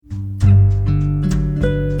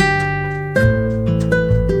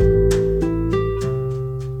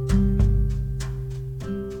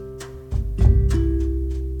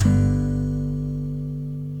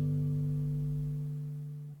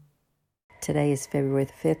Today is February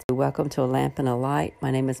the 5th. Welcome to A Lamp and a Light.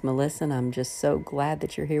 My name is Melissa, and I'm just so glad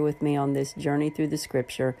that you're here with me on this journey through the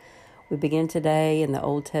Scripture. We begin today in the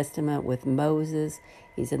Old Testament with Moses.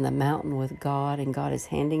 He's in the mountain with God, and God is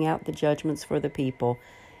handing out the judgments for the people.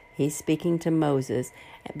 He's speaking to Moses.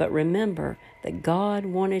 But remember that God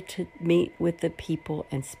wanted to meet with the people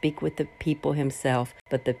and speak with the people himself.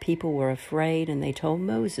 But the people were afraid, and they told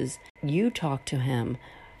Moses, "You talk to him.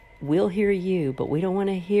 We'll hear you, but we don't want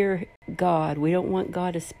to hear God. We don't want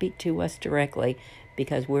God to speak to us directly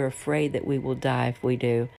because we're afraid that we will die if we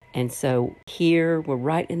do." And so here we're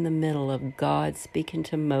right in the middle of God speaking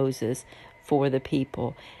to Moses for the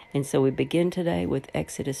people. And so we begin today with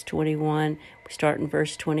Exodus 21. We start in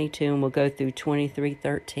verse 22 and we'll go through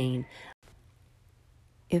 23:13.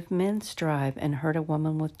 If men strive and hurt a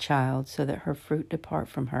woman with child so that her fruit depart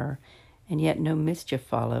from her, and yet no mischief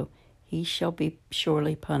follow, he shall be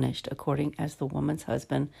surely punished according as the woman's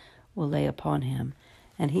husband will lay upon him,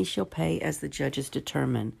 and he shall pay as the judges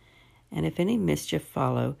determine. And if any mischief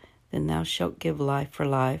follow, then thou shalt give life for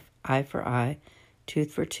life, eye for eye,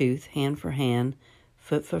 tooth for tooth, hand for hand,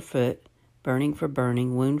 foot for foot, burning for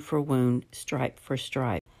burning, wound for wound, stripe for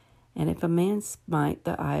stripe. And if a man smite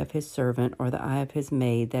the eye of his servant or the eye of his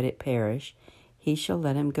maid, that it perish, he shall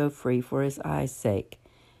let him go free for his eye's sake.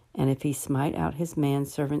 And if he smite out his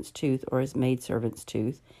manservant's tooth or his maidservant's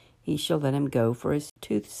tooth, he shall let him go for his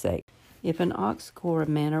tooth's sake. If an ox gore a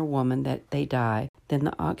man or woman that they die, then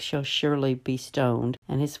the ox shall surely be stoned,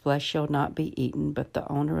 and his flesh shall not be eaten, but the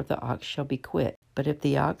owner of the ox shall be quit. But if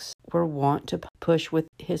the ox were wont to push with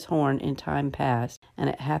his horn in time past, and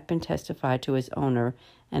it hath been testified to his owner,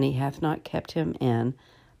 and he hath not kept him in,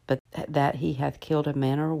 but that he hath killed a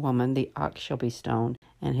man or a woman, the ox shall be stoned,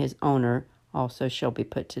 and his owner also shall be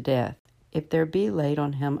put to death. If there be laid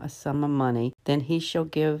on him a sum of money, then he shall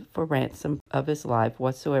give for ransom of his life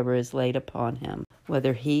whatsoever is laid upon him,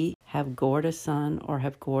 whether he have gored a son or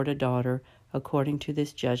have gored a daughter, according to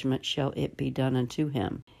this judgment shall it be done unto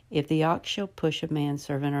him. If the ox shall push a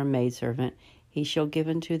manservant or maidservant, he shall give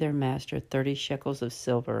unto their master 30 shekels of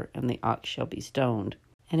silver, and the ox shall be stoned.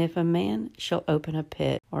 And if a man shall open a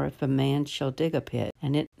pit, or if a man shall dig a pit,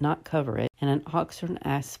 and it not cover it, and an ox or an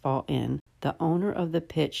ass fall in, the owner of the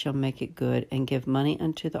pit shall make it good, and give money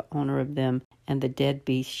unto the owner of them, and the dead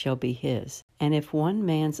beast shall be his. And if one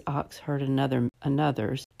man's ox hurt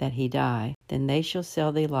another's, that he die, then they shall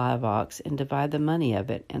sell the live ox, and divide the money of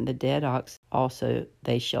it, and the dead ox also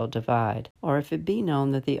they shall divide. Or if it be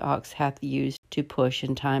known that the ox hath used to push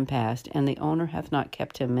in time past, and the owner hath not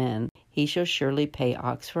kept him in, he shall surely pay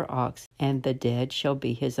ox for ox, and the dead shall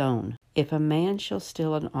be his own. If a man shall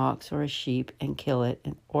steal an ox or a sheep, and kill it,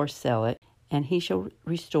 or sell it, and he shall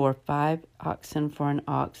restore 5 oxen for an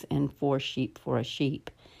ox, and 4 sheep for a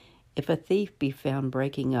sheep. If a thief be found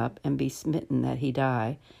breaking up, and be smitten that he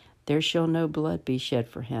die, there shall no blood be shed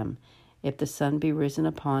for him. If the sun be risen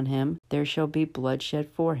upon him, there shall be blood shed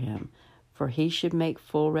for him, for he should make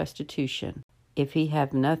full restitution. If he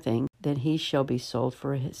have nothing, then he shall be sold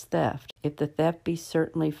for his theft. If the theft be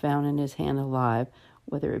certainly found in his hand alive,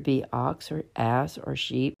 whether it be ox or ass or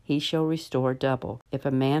sheep, he shall restore double. If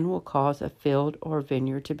a man will cause a field or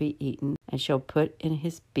vineyard to be eaten, and shall put in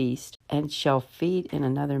his beast, and shall feed in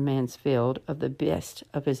another man's field, of the best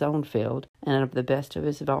of his own field, and of the best of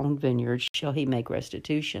his own vineyard, shall he make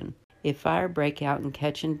restitution. If fire break out and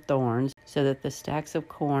catch in thorns, so that the stacks of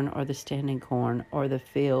corn or the standing corn or the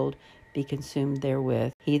field be consumed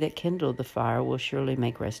therewith, he that kindled the fire will surely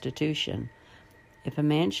make restitution. If a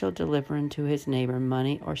man shall deliver unto his neighbor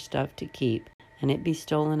money or stuff to keep, and it be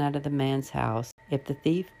stolen out of the man's house, if the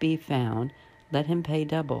thief be found, let him pay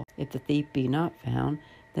double. If the thief be not found,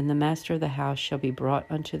 then the master of the house shall be brought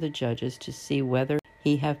unto the judges to see whether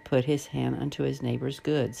he have put his hand unto his neighbor's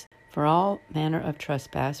goods. For all manner of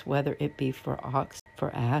trespass, whether it be for ox,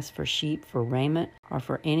 for ass, for sheep, for raiment, or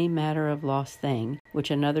for any matter of lost thing, which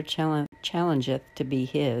another challengeth to be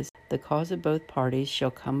his, the cause of both parties shall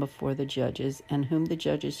come before the judges, and whom the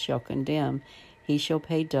judges shall condemn, he shall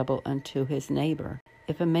pay double unto his neighbor.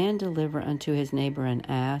 If a man deliver unto his neighbor an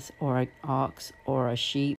ass, or an ox, or a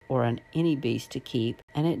sheep, or any beast to keep,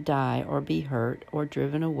 and it die, or be hurt, or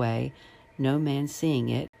driven away, no man seeing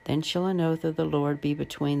it, then shall an oath of the Lord be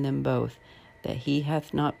between them both, that he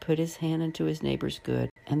hath not put his hand unto his neighbor's good,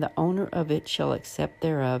 and the owner of it shall accept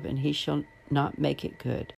thereof, and he shall not make it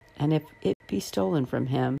good. And if it be stolen from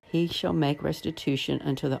him, he shall make restitution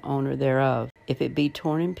unto the owner thereof. If it be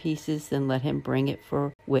torn in pieces, then let him bring it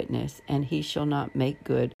for witness, and he shall not make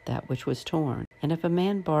good that which was torn. And if a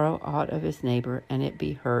man borrow aught of his neighbor, and it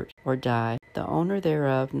be hurt or die, the owner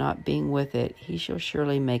thereof not being with it, he shall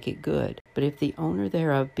surely make it good. But if the owner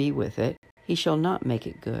thereof be with it, he shall not make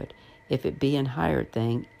it good. If it be an hired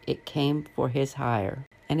thing, it came for his hire.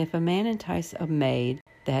 And if a man entice a maid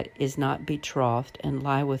that is not betrothed, and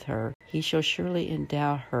lie with her, he shall surely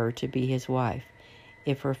endow her to be his wife.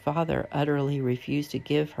 If her father utterly refuse to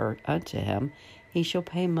give her unto him, he shall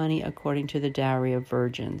pay money according to the dowry of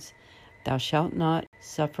virgins. Thou shalt not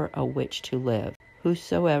suffer a witch to live.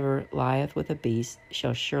 Whosoever lieth with a beast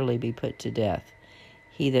shall surely be put to death.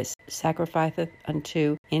 He that sacrificeth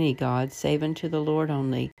unto any god, save unto the Lord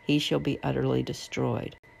only, he shall be utterly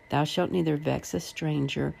destroyed. Thou shalt neither vex a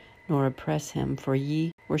stranger, nor oppress him, for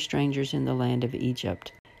ye were strangers in the land of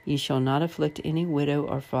Egypt. Ye shall not afflict any widow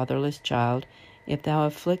or fatherless child. If thou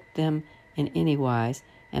afflict them in any wise,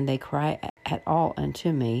 and they cry at all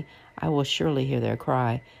unto me, I will surely hear their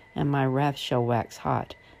cry, and my wrath shall wax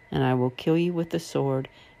hot. And I will kill you with the sword,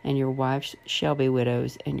 and your wives shall be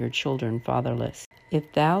widows, and your children fatherless.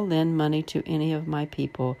 If thou lend money to any of my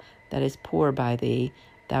people that is poor by thee,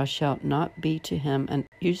 thou shalt not be to him an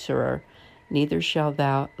usurer, neither shalt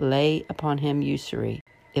thou lay upon him usury.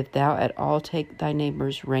 If thou at all take thy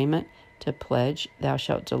neighbor's raiment to pledge, thou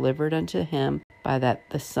shalt deliver it unto him by that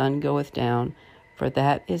the sun goeth down, for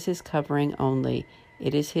that is his covering only.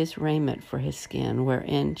 It is his raiment for his skin,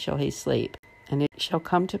 wherein shall he sleep. And it shall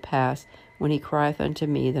come to pass, when he crieth unto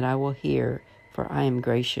me, that I will hear, for I am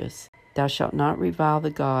gracious. Thou shalt not revile the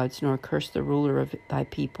gods, nor curse the ruler of thy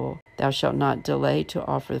people. Thou shalt not delay to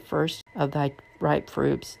offer the first of thy ripe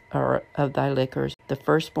fruits, or of thy liquors. The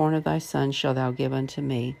firstborn of thy sons shalt thou give unto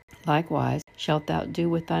me. Likewise shalt thou do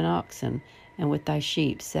with thine oxen, and with thy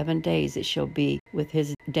sheep. 7 days it shall be with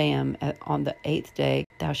his dam. On the 8th day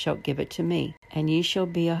thou shalt give it to me. And ye shall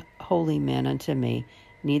be a holy man unto me.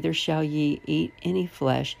 Neither shall ye eat any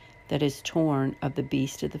flesh that is torn of the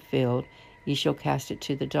beast of the field. Ye shall cast it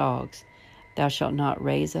to the dogs. Thou shalt not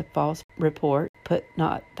raise a false report. Put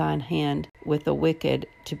not thine hand with the wicked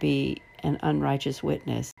to be an unrighteous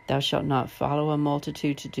witness. Thou shalt not follow a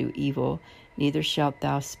multitude to do evil. Neither shalt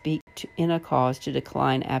thou speak in a cause to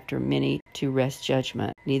decline after many to wrest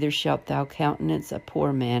judgment. Neither shalt thou countenance a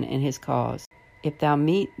poor man in his cause. If thou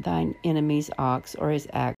meet thine enemy's ox or his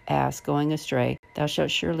ass going astray, thou shalt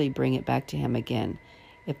surely bring it back to him again.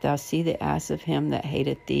 If thou see the ass of him that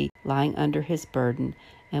hateth thee lying under his burden,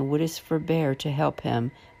 and wouldest forbear to help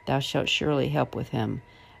him, thou shalt surely help with him.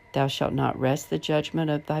 Thou shalt not wrest the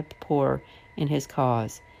judgment of thy poor in his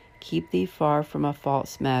cause. Keep thee far from a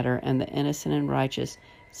false matter, and the innocent and righteous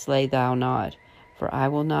slay thou not. For I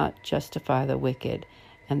will not justify the wicked.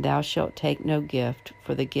 And thou shalt take no gift,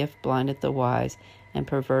 for the gift blindeth the wise, and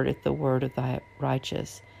perverteth the word of thy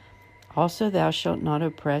righteous. Also thou shalt not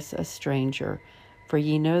oppress a stranger, for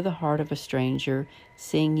ye know the heart of a stranger,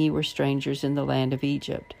 seeing ye were strangers in the land of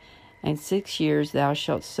Egypt. And 6 years thou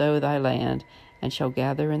shalt sow thy land, and shalt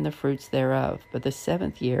gather in the fruits thereof. But the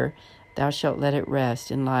 7th year thou shalt let it rest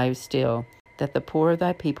and lie still, that the poor of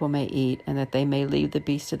thy people may eat, and that they may leave the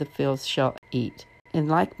beasts of the fields shall eat. In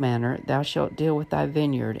like manner thou shalt deal with thy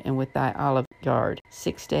vineyard and with thy olive yard.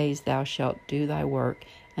 6 days thou shalt do thy work,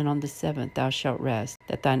 and on the 7th thou shalt rest,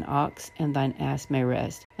 that thine ox and thine ass may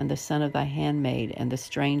rest, and the son of thy handmaid and the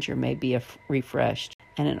stranger may be refreshed.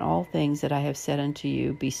 And in all things that I have said unto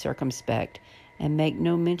you, be circumspect, and make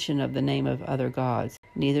no mention of the name of other gods,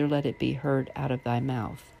 neither let it be heard out of thy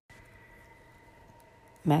mouth.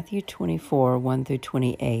 Matthew 24,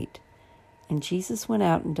 1-28. And Jesus went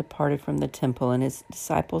out and departed from the temple, and his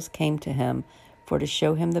disciples came to him for to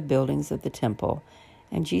show him the buildings of the temple.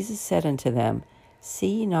 And Jesus said unto them, See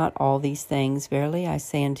ye not all these things? Verily I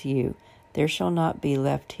say unto you, there shall not be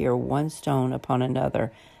left here one stone upon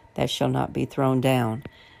another that shall not be thrown down.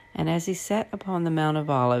 And as he sat upon the Mount of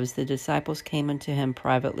Olives, the disciples came unto him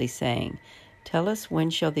privately, saying, Tell us, when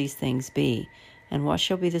shall these things be? And what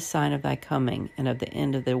shall be the sign of thy coming, and of the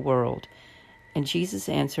end of the world? And Jesus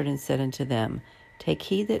answered and said unto them, Take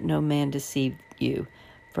heed that no man deceive you.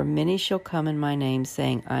 For many shall come in my name,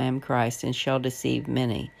 saying, I am Christ, and shall deceive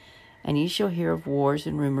many. And ye shall hear of wars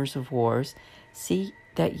and rumors of wars. See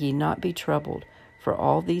that ye not be troubled, for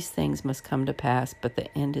all these things must come to pass, but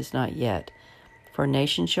the end is not yet. For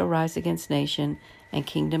nation shall rise against nation, and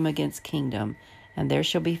kingdom against kingdom, and there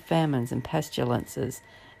shall be famines and pestilences,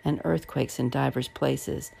 and earthquakes in divers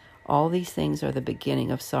places. All these things are the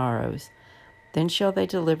beginning of sorrows. Then shall they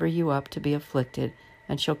deliver you up to be afflicted,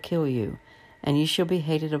 and shall kill you, and ye shall be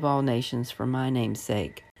hated of all nations for my name's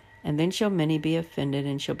sake. And then shall many be offended,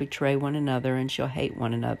 and shall betray one another, and shall hate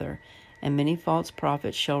one another. And many false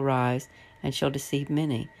prophets shall rise, and shall deceive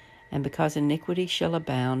many. And because iniquity shall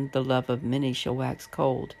abound, the love of many shall wax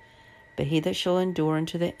cold. But he that shall endure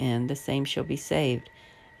unto the end, the same shall be saved.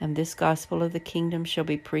 And this gospel of the kingdom shall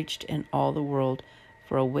be preached in all the world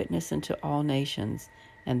for a witness unto all nations,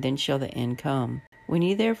 and then shall the end come. When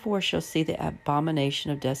ye therefore shall see the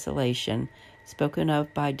abomination of desolation, spoken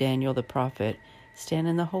of by Daniel the prophet, stand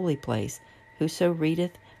in the holy place, whoso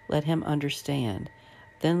readeth, let him understand.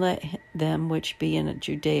 Then let them which be in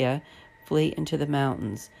Judea flee into the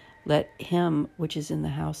mountains. Let him which is in the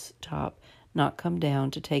housetop not come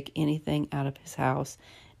down to take anything out of his house,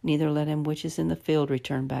 neither let him which is in the field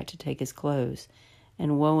return back to take his clothes.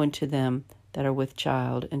 And woe unto them that are with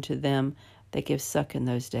child, and to them that give suck in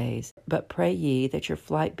those days. But pray ye that your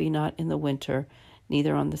flight be not in the winter,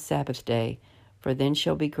 neither on the Sabbath day, for then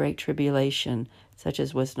shall be great tribulation, such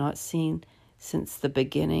as was not seen since the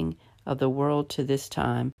beginning of the world to this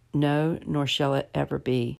time, no, nor shall it ever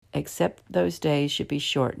be. Except those days should be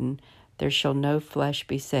shortened, there shall no flesh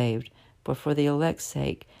be saved, but for the elect's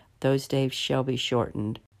sake those days shall be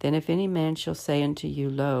shortened. Then if any man shall say unto you,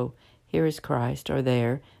 Lo, here is Christ, or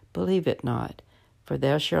there, believe it not. For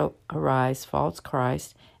there shall arise false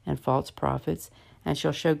Christs and false prophets, and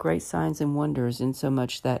shall show great signs and wonders,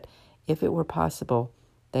 insomuch that, if it were possible,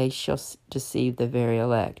 they shall deceive the very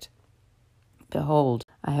elect. Behold,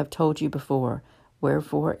 I have told you before.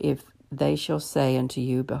 Wherefore, if they shall say unto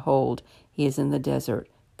you, Behold, he is in the desert,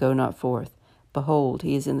 go not forth. Behold,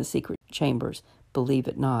 he is in the secret chambers, believe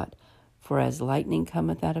it not. For as lightning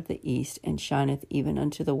cometh out of the east, and shineth even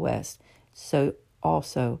unto the west, so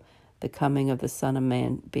also the coming of the Son of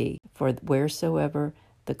Man be. For wheresoever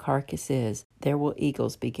the carcass is, there will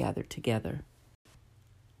eagles be gathered together.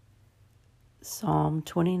 Psalm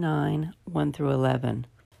 29, 1-11.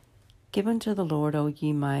 Give unto the Lord, O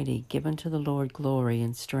ye mighty, give unto the Lord glory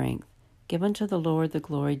and strength. Give unto the Lord the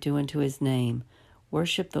glory due unto his name.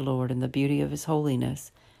 Worship the Lord in the beauty of his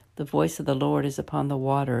holiness. The voice of the Lord is upon the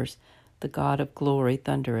waters. The God of glory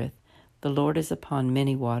thundereth. The Lord is upon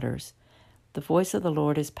many waters. The voice of the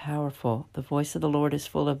Lord is powerful. The voice of the Lord is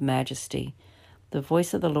full of majesty. The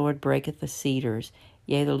voice of the Lord breaketh the cedars.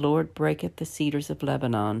 Yea, the Lord breaketh the cedars of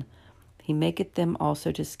Lebanon. He maketh them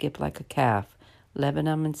also to skip like a calf,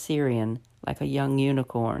 Lebanon and Syrian, like a young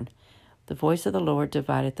unicorn. The voice of the Lord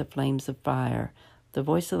divideth the flames of fire. The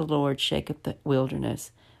voice of the Lord shaketh the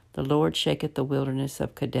wilderness. The Lord shaketh the wilderness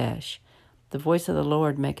of Kadesh. The voice of the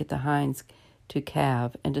Lord maketh the hinds to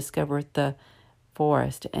calve, and discovereth the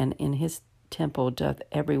forest, and in his temple doth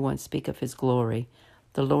every one speak of his glory.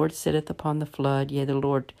 The Lord sitteth upon the flood, yea, the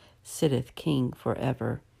Lord sitteth king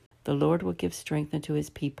forever. The Lord will give strength unto his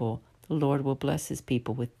people. The Lord will bless his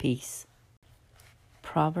people with peace.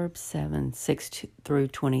 Proverbs 7,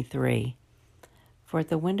 6-23. For at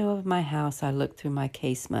the window of my house I looked through my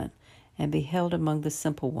casement, and beheld among the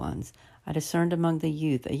simple ones. I discerned among the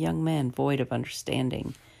youth a young man void of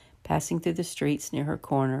understanding, passing through the streets near her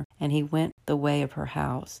corner, and he went the way of her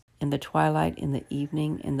house. In the twilight, in the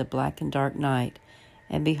evening, in the black and dark night.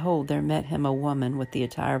 And behold, there met him a woman with the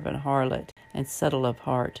attire of an harlot, and subtle of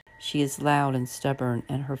heart. She is loud and stubborn,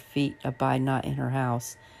 and her feet abide not in her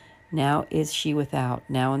house. Now is she without,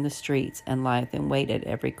 now in the streets, and lieth in wait at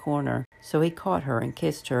every corner. So he caught her, and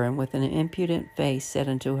kissed her, and with an impudent face said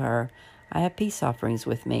unto her, I have peace offerings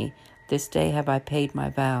with me. This day have I paid my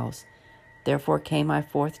vows. Therefore came I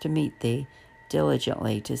forth to meet thee,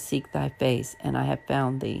 diligently to seek thy face, and I have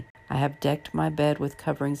found thee. I have decked my bed with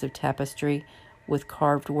coverings of tapestry, with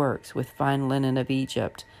carved works, with fine linen of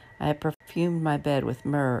Egypt. I have perfumed my bed with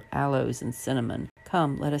myrrh, aloes, and cinnamon.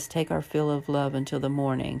 Come, let us take our fill of love until the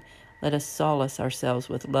morning. Let us solace ourselves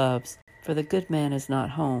with loves. For the good man is not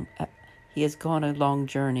home. He has gone a long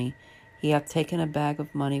journey. He hath taken a bag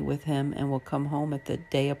of money with him, and will come home at the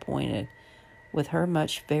day appointed. With her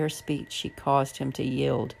much fair speech she caused him to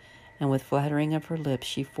yield, and with flattering of her lips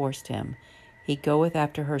she forced him. He goeth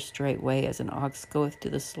after her straightway, as an ox goeth to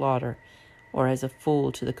the slaughter, or as a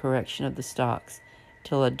fool to the correction of the stocks,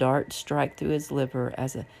 till a dart strike through his liver,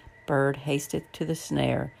 as a bird hasteth to the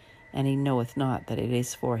snare, and he knoweth not that it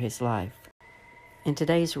is for his life. In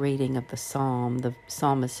today's reading of the psalm, the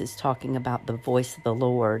psalmist is talking about the voice of the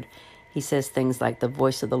Lord. He says things like, the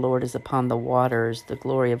voice of the Lord is upon the waters, the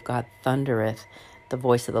glory of God thundereth, the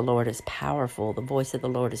voice of the Lord is powerful, the voice of the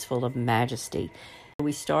Lord is full of majesty.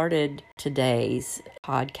 We started today's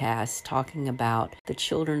podcast talking about the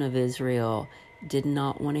children of Israel did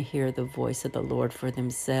not want to hear the voice of the Lord for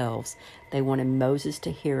themselves. They wanted Moses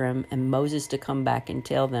to hear him and Moses to come back and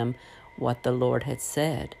tell them what the Lord had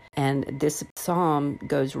said. And this psalm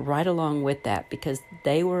goes right along with that, because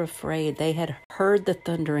they were afraid. They had heard the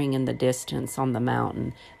thundering in the distance on the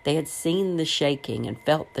mountain. They had seen the shaking and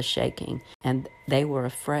felt the shaking, and they were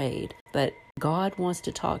afraid. But God wants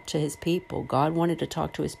to talk to his people. God wanted to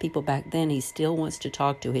talk to his people back then. He still wants to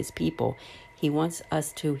talk to his people. He wants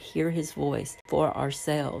us to hear his voice for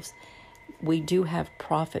ourselves. We do have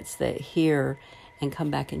prophets that hear and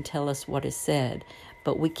come back and tell us what is said,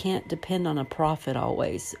 but we can't depend on a prophet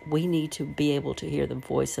always. We need to be able to hear the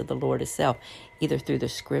voice of the Lord itself, either through the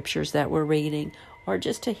scriptures that we're reading or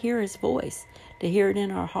just to hear his voice, to hear it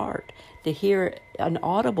in our heart, to hear an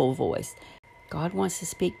audible voice. God wants to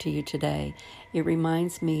speak to you today. It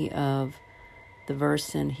reminds me of the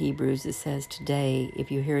verse in Hebrews that says, today,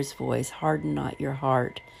 if you hear his voice, harden not your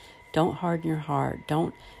heart. Don't harden your heart.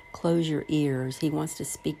 Don't close your ears. He wants to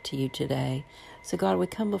speak to you today. So God, we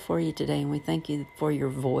come before you today and we thank you for your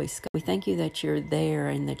voice. We thank you that you're there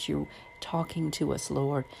and that you're talking to us,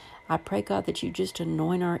 Lord. I pray, God, that you just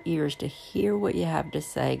anoint our ears to hear what you have to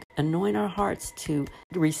say. Anoint our hearts to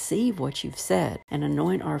receive what you've said, and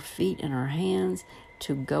anoint our feet and our hands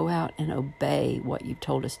to go out and obey what you've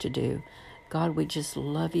told us to do. God, we just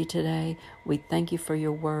love you today. We thank you for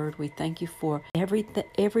your word. We thank you for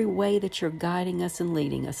every way that you're guiding us and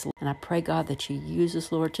leading us. And I pray, God, that you use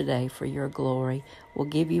us, Lord, today for your glory. We'll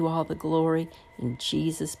give you all the glory. In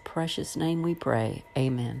Jesus' precious name we pray.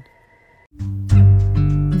 Amen.